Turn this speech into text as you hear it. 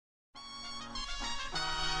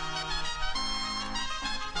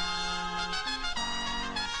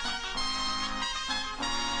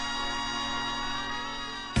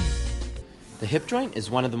The hip joint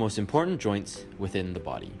is one of the most important joints within the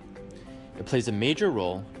body. It plays a major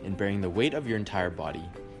role in bearing the weight of your entire body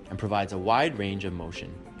and provides a wide range of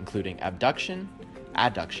motion, including abduction,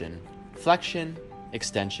 adduction, flexion,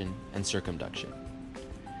 extension, and circumduction.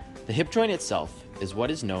 The hip joint itself is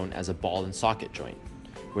what is known as a ball and socket joint,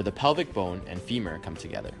 where the pelvic bone and femur come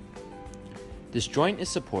together. This joint is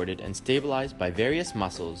supported and stabilized by various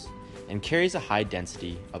muscles and carries a high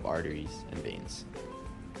density of arteries and veins.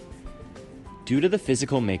 Due to the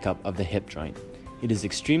physical makeup of the hip joint, it is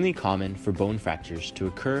extremely common for bone fractures to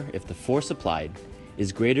occur if the force applied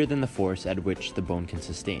is greater than the force at which the bone can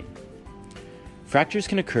sustain. Fractures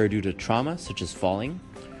can occur due to trauma such as falling,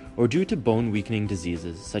 or due to bone-weakening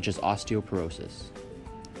diseases such as osteoporosis.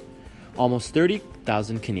 Almost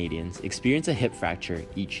 30,000 Canadians experience a hip fracture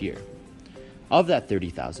each year. Of that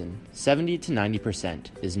 30,000, 70 to 90%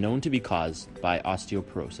 is known to be caused by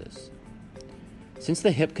osteoporosis. Since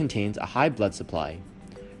the hip contains a high blood supply,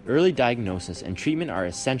 early diagnosis and treatment are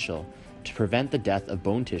essential to prevent the death of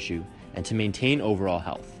bone tissue and to maintain overall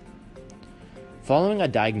health. Following a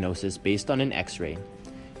diagnosis based on an X-ray,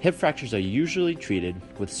 hip fractures are usually treated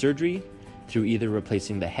with surgery through either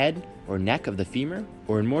replacing the head or neck of the femur,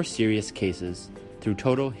 or in more serious cases, through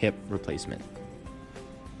total hip replacement.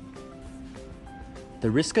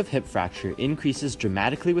 The risk of hip fracture increases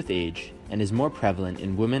dramatically with age and is more prevalent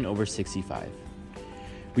in women over 65.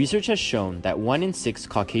 Research has shown that 1 in 6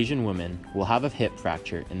 Caucasian women will have a hip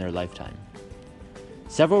fracture in their lifetime.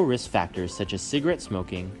 Several risk factors such as cigarette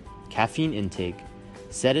smoking, caffeine intake,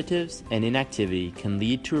 sedatives, and inactivity can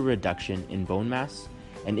lead to a reduction in bone mass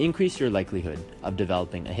and increase your likelihood of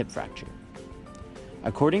developing a hip fracture.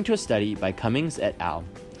 According to a study by Cummings et al.,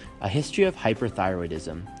 a history of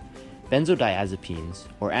hyperthyroidism, benzodiazepines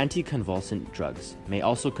or anticonvulsant drugs may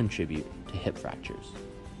also contribute to hip fractures.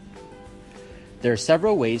 There are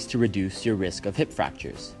several ways to reduce your risk of hip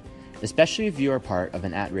fractures, especially if you are part of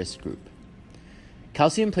an at-risk group.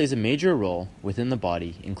 Calcium plays a major role within the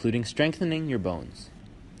body, including strengthening your bones.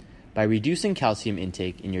 By reducing calcium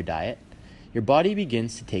intake in your diet, your body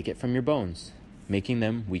begins to take it from your bones, making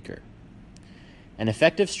them weaker. An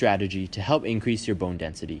effective strategy to help increase your bone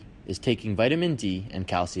density is taking vitamin D and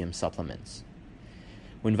calcium supplements.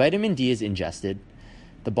 When vitamin D is ingested,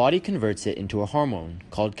 the body converts it into a hormone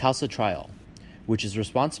called calcitriol, which is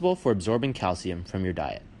responsible for absorbing calcium from your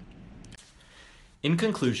diet. In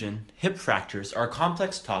conclusion, hip fractures are a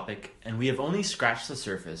complex topic, and we have only scratched the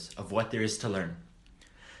surface of what there is to learn.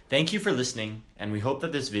 Thank you for listening, and we hope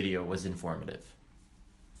that this video was informative.